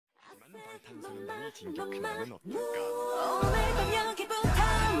방탄소년단이 진격하는 어떨까?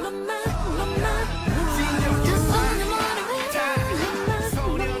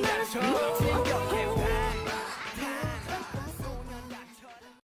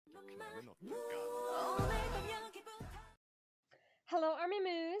 Hello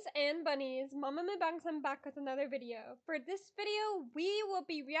ARMYMOOs and bunnies, ARMYMOO Bangsam back with another video. For this video, we will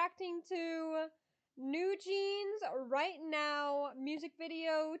be reacting to NewJeans Right Now music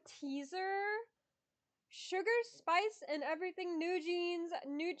video teaser. Sugar, spice, and everything NewJeans.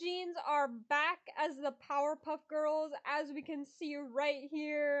 NewJeans are back as the Powerpuff Girls, as we can see right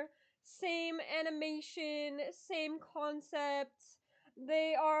here. Same animation, same concept.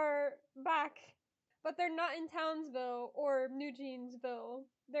 They are back. But they're not in Townsville or NewJeansville.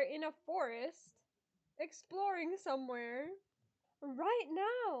 They're in a forest, exploring somewhere. Right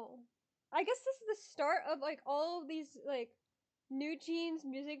now. I guess this is the start of like all of these like NewJeans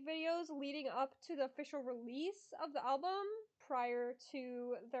music videos leading up to the official release of the album prior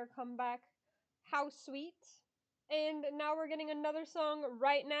to their comeback, How Sweet. And now we're getting another song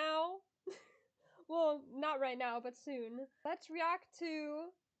right now. Well, not right now, but soon. Let's react to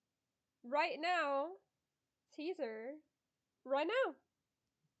Right Now teaser right now.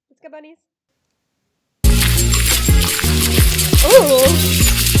 Let's go, bunnies. Ooh.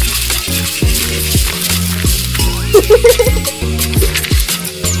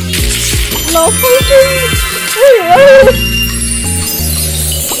 Love potion. Wait, what?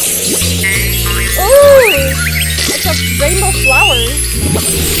 Ooh, it's a rainbow flower.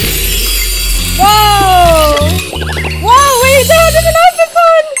 Whoa! Whoa! Wait, no, there's an outfit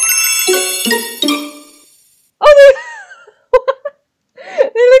on. Oh,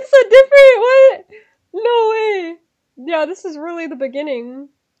 they look so different. What? No way. Yeah, this is really the beginning.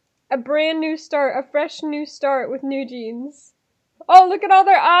 A brand new start, a fresh new start with NewJeans. Oh, look at all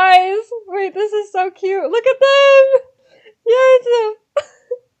their eyes. Wait, this is so cute. Look at them. Yeah,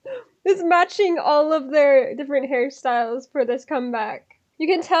 it's matching all of their different hairstyles for this comeback. You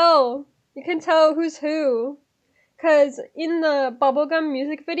can tell who's who. Cause in the bubblegum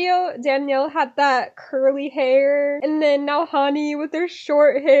music video, Danielle had that curly hair, and then now Hani with their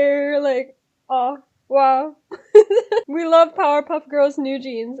short hair, like, oh, wow. We love Powerpuff Girls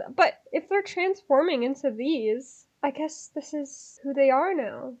NewJeans, but if they're transforming into these, I guess this is who they are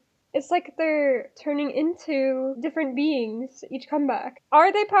now. It's like they're turning into different beings each comeback.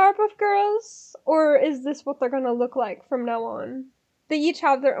 Are they Powerpuff Girls, or is this what they're gonna look like from now on? They each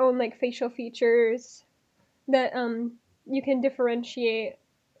have their own, like, facial features that you can differentiate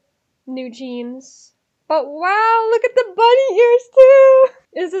NewJeans. But wow, look at the bunny ears too!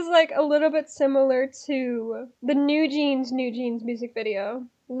 This is like a little bit similar to the NewJeans music video.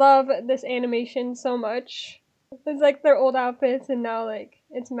 Love this animation so much. It's like their old outfits and now like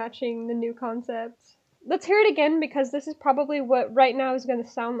it's matching the new concept. Let's hear it again because this is probably what Right Now is gonna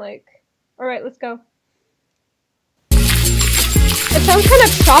sound like. Alright, let's go. It sounds kind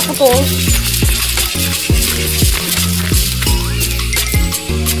of tropical.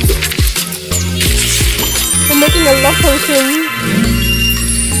 I'm making a love potion.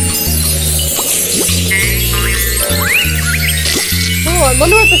 Oh, I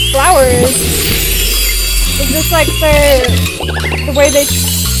wonder what this flower is. Is this like the way they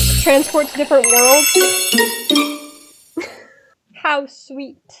transport to different worlds? How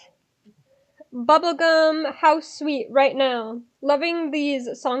sweet. Bubblegum, How Sweet Right Now. Loving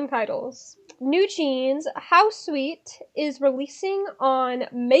these song titles. NewJeans How Sweet is releasing on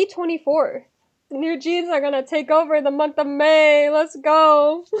May 24th. NewJeans are gonna take over the month of May. Let's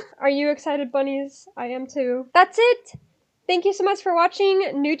go. Are you excited, bunnies? I am too. That's it. Thank you so much for watching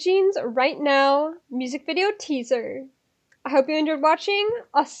NewJeans Right Now music video teaser. I hope you enjoyed watching.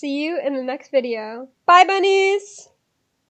 I'll see you in the next video. Bye, bunnies!